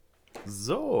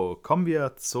So, kommen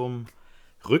wir zum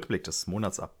Rückblick des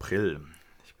Monats April.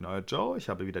 Ich bin euer Joe, ich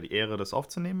habe wieder die Ehre, das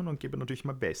aufzunehmen und gebe natürlich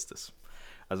mein Bestes.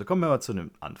 Also kommen wir mal zu den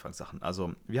Anfangssachen.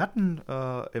 Also, wir hatten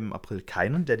im April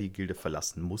keinen, der die Gilde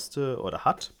verlassen musste oder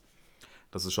hat.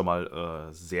 Das ist schon mal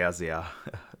sehr, sehr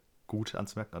gut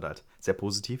anzumerken oder halt sehr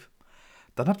positiv.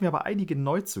 Dann hatten wir aber einige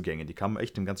Neuzugänge, die kamen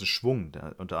echt im ganzen Schwung.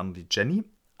 Unter anderem die Jenny,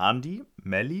 Andy,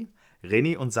 Melly,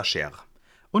 René und Sacher.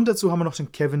 Und dazu haben wir noch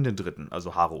den Kevin den Dritten,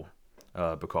 also Haro,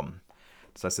 bekommen.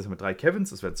 Das heißt, jetzt haben wir 3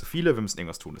 Kevins, das werden zu viele, wir müssen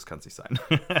irgendwas tun, das kann es nicht sein.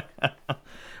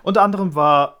 Unter anderem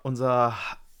war unser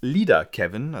Leader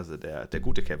Kevin, also der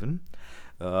gute Kevin,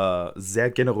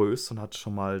 sehr generös und hat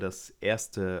schon mal das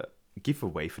erste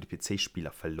Giveaway für die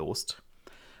PC-Spieler verlost.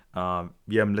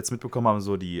 Wie ihr im letzten mitbekommen haben,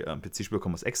 so die PC-Spieler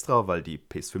bekommen was extra, weil die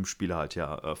PS5-Spieler halt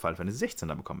ja Final Fantasy 16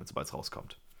 dann bekommen, sobald es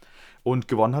rauskommt. Und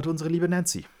gewonnen hat unsere liebe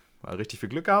Nancy. War richtig viel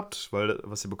Glück gehabt, weil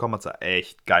was sie bekommen hat, sah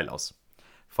echt geil aus.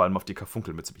 Vor allem auf die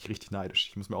Karfunkelmütze bin ich richtig neidisch.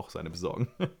 Ich muss mir auch so eine besorgen.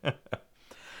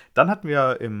 Dann hatten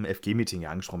wir im FG-Meeting ja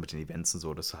angesprochen mit den Events und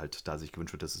so, dass halt da sich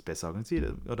gewünscht wird, dass es besser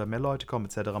organisiert oder mehr Leute kommen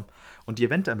etc. Und die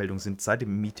Eventanmeldungen sind seit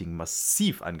dem Meeting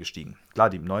massiv angestiegen. Klar,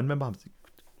 die neuen Member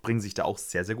bringen sich da auch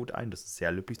sehr, sehr gut ein. Das ist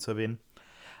sehr löblich zu erwähnen.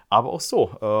 Aber auch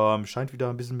so, scheint wieder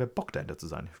ein bisschen mehr Bock dahinter zu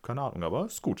sein. Keine Ahnung, aber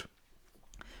ist gut.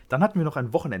 Dann hatten wir noch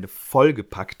ein Wochenende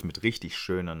vollgepackt mit richtig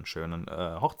schönen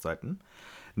Hochzeiten.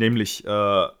 Nämlich,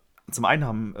 zum einen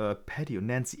haben Paddy und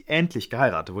Nancy endlich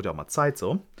geheiratet, wurde ja auch mal Zeit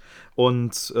so.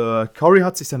 Und Cory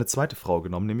hat sich seine zweite Frau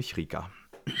genommen, nämlich Rika.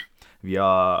 Wie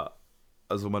er,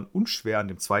 also man unschwer an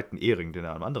dem zweiten Ehering, den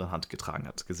er an der anderen Hand getragen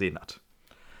hat, gesehen hat.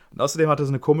 Und außerdem hat er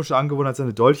so eine komische Angewohnheit,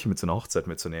 seine Dolche mit zu einer Hochzeit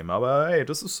mitzunehmen. Aber hey,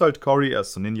 das ist halt Cory, er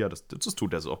ist so ein Ninja, das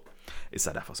tut er so. Ist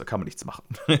halt einfach so, kann man nichts machen.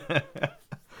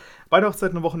 Beide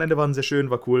Hochzeiten am Wochenende waren sehr schön,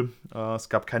 war cool. Es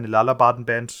gab keine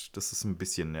Lala-Baden-Band, das ist ein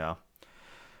bisschen, ja,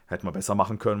 hätte man besser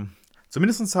machen können.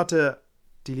 Zumindest hatte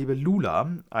die liebe Lula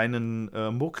einen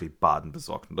Mokri-Baden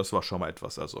besorgt. Und das war schon mal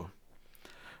etwas, also.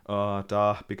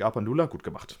 Da Big Up an Lula, gut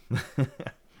gemacht.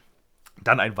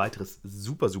 Dann ein weiteres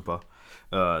super, super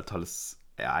tolles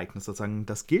Ereignis, sozusagen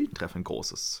das Gildentreffen, ein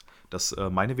großes, das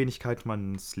meine Wenigkeit mal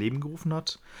ins Leben gerufen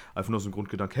hat. Einfach nur so ein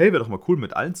Grundgedanke, hey, wäre doch mal cool,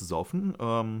 mit allen zu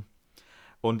saufen.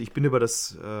 Und ich bin über das,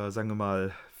 sagen wir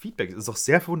mal, Feedback, es ist auch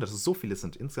sehr verwundert, dass es so viele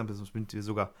sind. Insgesamt sind wir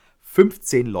sogar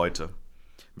 15 Leute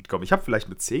mitgekommen. Ich habe vielleicht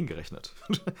mit 10 gerechnet.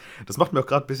 Das macht mir auch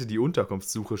gerade ein bisschen die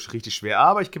Unterkunftssuche richtig schwer,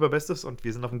 aber ich gebe mein Bestes und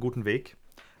wir sind auf einem guten Weg.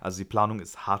 Also die Planung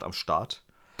ist hart am Start.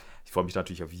 Ich freue mich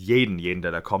natürlich auf jeden,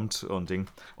 der da kommt und Ding.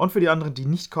 Und für die anderen, die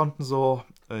nicht konnten, so,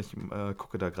 ich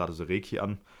gucke da gerade so Reiki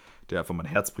an, der einfach mein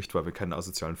Herz bricht, weil wir keinen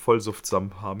asozialen Vollsuft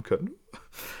zusammen haben können.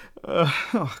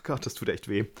 Ach Gott, das tut echt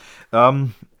weh.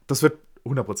 Das wird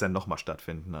 100% nochmal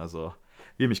stattfinden. Also,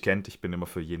 wie ihr mich kennt, ich bin immer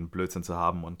für jeden Blödsinn zu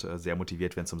haben und sehr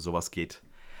motiviert, wenn es um sowas geht.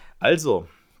 Also,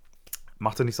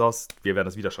 macht euch nichts aus, wir werden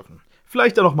das wieder schaffen.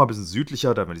 Vielleicht auch noch mal ein bisschen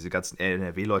südlicher, damit diese ganzen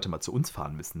NRW-Leute mal zu uns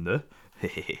fahren müssen, ne?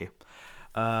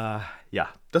 Ja,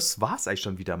 das war's eigentlich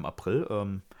schon wieder im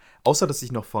April. Außer, dass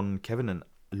ich noch von Kevin ein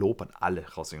Lob an alle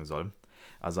rausgehen soll.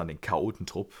 Also an den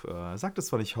Chaotentrupp. Sagt es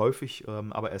zwar nicht häufig,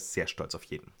 aber er ist sehr stolz auf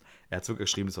jeden. Er hat sogar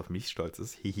geschrieben, dass er auf mich stolz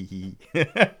ist. Hihihi.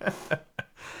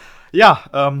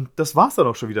 Ja, das war's dann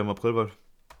auch schon wieder im April, weil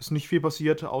ist nicht viel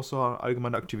passiert, außer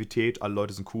allgemeine Aktivität. Alle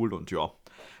Leute sind cool und ja,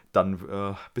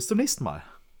 dann bis zum nächsten Mal.